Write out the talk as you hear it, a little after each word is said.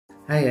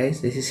Hi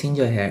guys, this is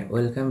Sinjoy here.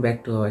 Welcome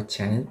back to our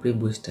channel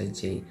Pre-Booster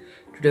JEE.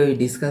 Today we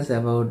discuss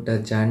about the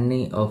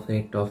journey of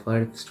a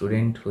topper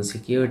student who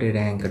secured a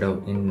rank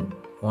in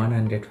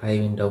 105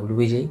 in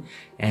WBJEE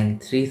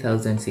and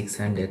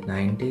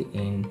 3690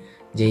 in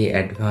JEE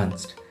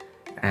Advanced.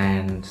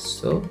 And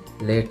so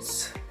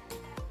let's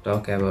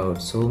talk about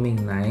Soumik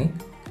Nayak.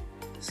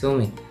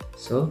 Soumik,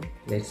 so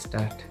let's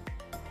start.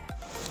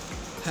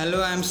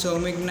 Hello, I am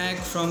Soumik Nayak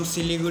from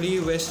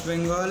Siliguri, West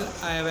Bengal.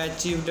 I have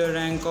achieved a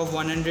rank of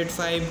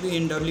 105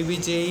 in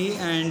WBJEE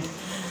and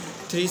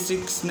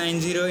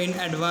 3690 in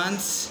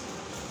Advance.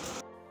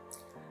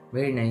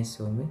 Very nice,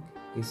 Soumik.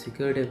 You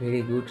secured a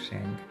very good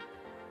rank.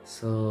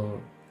 So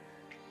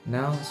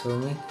now,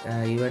 Soumik,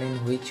 you are in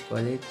which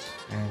college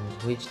and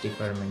which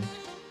department?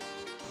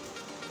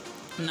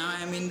 Now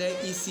I am in the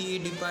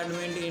ECE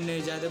department in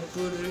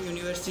Jadavpur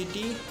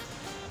University.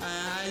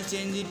 I'll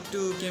change it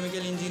to chemical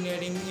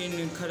engineering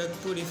in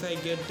Kharagpur if I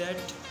get that.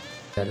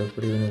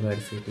 Jadavpur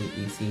University,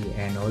 ECE,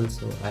 and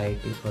also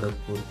IIT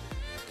Kharagpur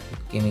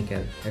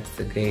Chemical.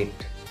 That's great.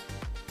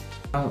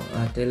 Now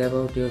tell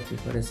about your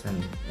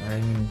preparation. I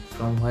mean,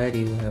 from where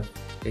you have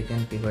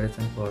taken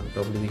preparation for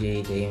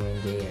WBJEE, JEE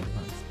and JEE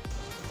Advanced?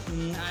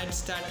 I had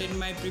started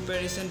my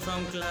preparation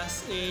from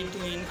class 8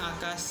 in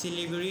Akash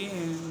Siliguri.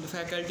 The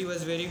faculty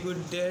was very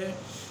good there,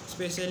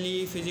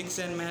 especially physics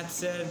and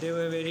maths. They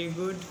were very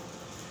good.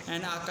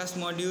 And Akash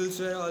modules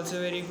were also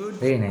very good.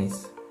 Very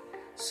nice.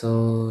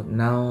 So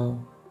now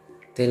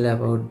tell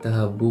about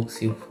the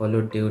books you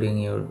followed during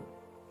your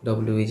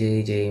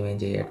WBJEE, JEE and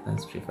JEE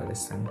Advanced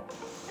preparation.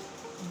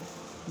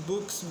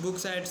 Books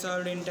I had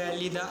solved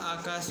entirely the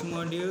Akash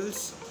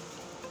modules.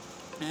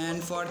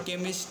 And for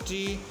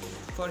chemistry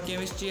I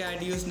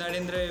had used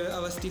Narendra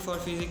Avasthi for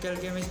physical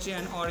chemistry,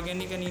 and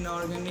organic and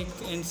inorganic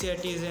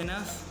NCERT is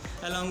enough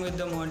along with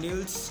the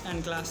modules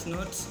and class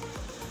notes.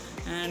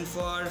 And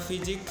for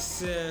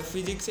physics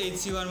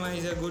HC Verma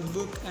is a good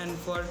book, and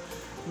for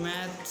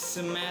maths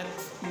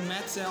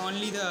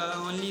only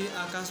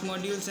Akash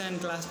modules and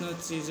class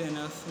notes is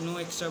enough. No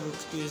extra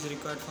books is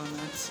required for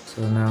maths.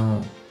 So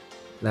now,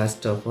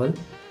 last of all,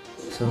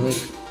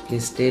 Soumik,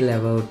 please tell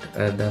about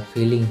the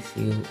feelings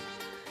you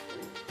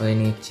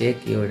when you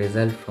check your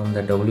result from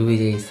the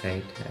WBJEE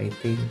site. I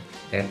think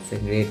that's a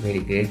very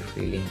great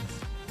feeling.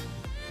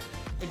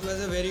 It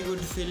was a very good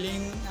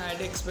feeling. I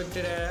had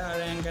expected a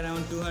rank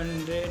around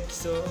 200,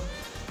 so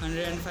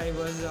 105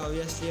 was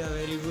obviously a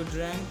very good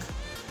rank.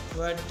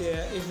 But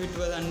if it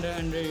was under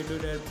 100, it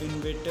would have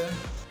been better.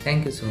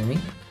 Thank you,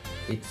 Soumik.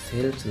 It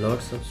helps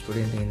lots of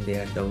students in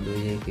their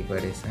WBJEE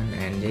preparation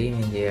and JEE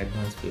and JEE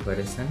Advanced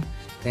preparation.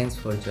 Thanks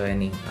for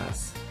joining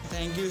us.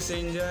 Thank you,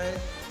 Sanjay.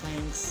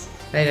 Thanks.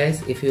 Hi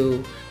guys, if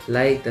you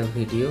like the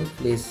video,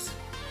 please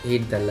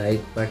hit the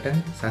like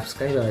button,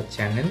 subscribe our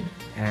channel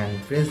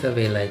and press the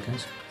bell icon.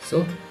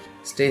 So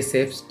stay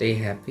safe, stay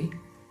happy.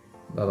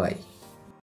 Bye bye.